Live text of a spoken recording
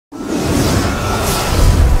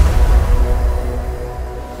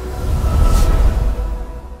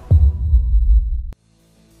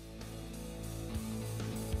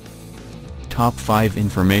Top 5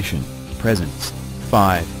 Information, Presents.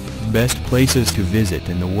 5. Best places to visit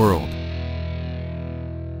in the world.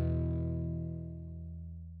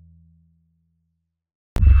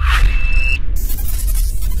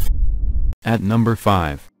 At number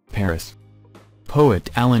 5, Paris.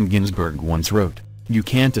 Poet Allen Ginsberg once wrote, "You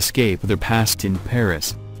can't escape the past in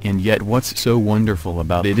Paris, and yet what's so wonderful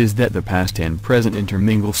about it is that the past and present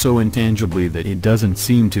intermingle so intangibly that it doesn't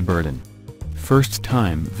seem to burden."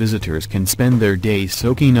 First-time visitors can spend their days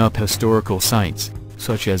soaking up historical sites,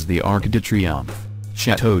 such as the Arc de Triomphe,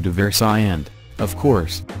 Château de Versailles and, of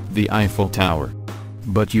course, the Eiffel Tower.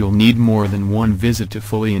 But you'll need more than one visit to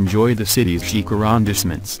fully enjoy the city's chic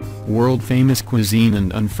arrondissements, world-famous cuisine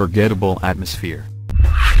and unforgettable atmosphere.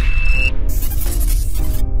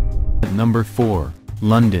 At number 4,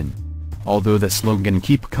 London. Although the slogan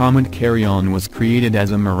 "Keep Calm and Carry On" was created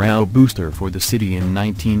as a morale booster for the city in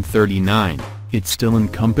 1939, it still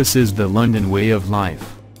encompasses the London way of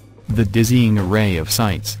life. The dizzying array of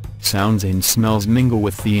sights, sounds and smells mingle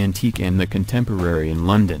with the antique and the contemporary in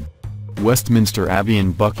London. Westminster Abbey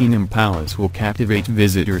and Buckingham Palace will captivate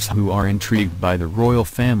visitors who are intrigued by the royal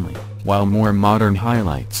family, while more modern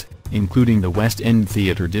highlights, including the West End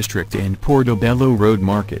Theatre District and Portobello Road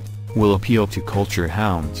Market, will appeal to culture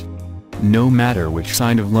hounds. No matter which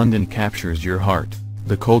side of London captures your heart,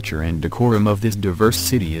 the culture and decorum of this diverse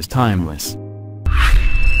city is timeless.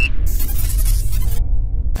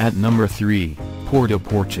 At number 3, Porto,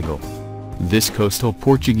 Portugal. This coastal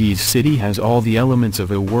Portuguese city has all the elements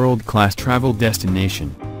of a world-class travel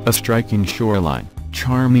destination: a striking shoreline,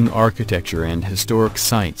 charming architecture and historic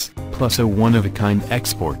sites, plus a one-of-a-kind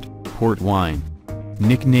export, port wine.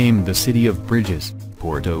 Nicknamed the City of Bridges,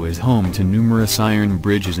 Porto is home to numerous iron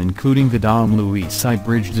bridges, including the Dom Luisi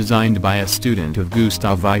Bridge designed by a student of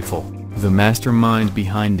Gustave Eiffel, the mastermind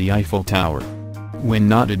behind the Eiffel Tower. When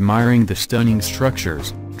not admiring the stunning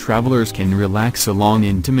structures, travelers can relax along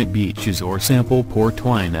intimate beaches or sample port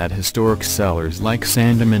wine at historic cellars like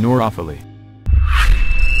Sandeman or Offaly.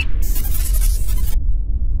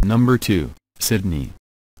 Number 2, Sydney.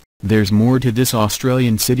 There's more to this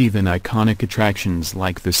Australian city than iconic attractions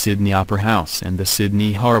like the Sydney Opera House and the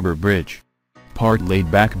Sydney Harbour Bridge. Part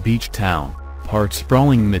laid-back beach town, part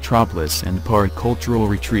sprawling metropolis and part cultural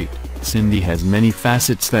retreat, Sydney has many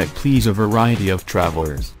facets that please a variety of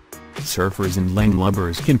travelers. Surfers and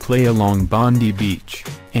landlubbers can play along Bondi Beach,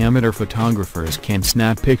 amateur photographers can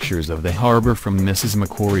snap pictures of the harbour from Mrs.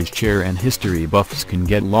 Macquarie's chair, and history buffs can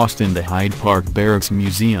get lost in the Hyde Park Barracks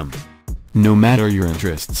Museum. No matter your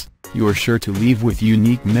interests, you're sure to leave with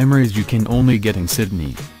unique memories you can only get in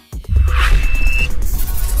Sydney.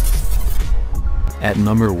 At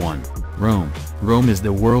number 1, Rome. Rome is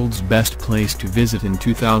the world's best place to visit in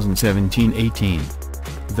 2017-18.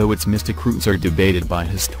 Though its mystic roots are debated by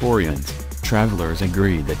historians, travelers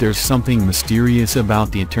agree that there's something mysterious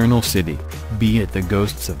about the Eternal City, be it the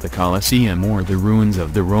ghosts of the Colosseum or the ruins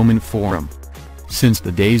of the Roman Forum. Since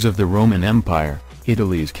the days of the Roman Empire,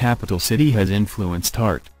 Italy's capital city has influenced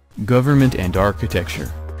art, government and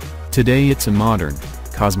architecture. Today it's a modern,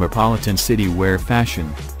 cosmopolitan city where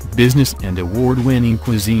fashion, business and award-winning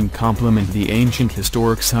cuisine complement the ancient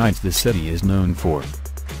historic sites the city is known for.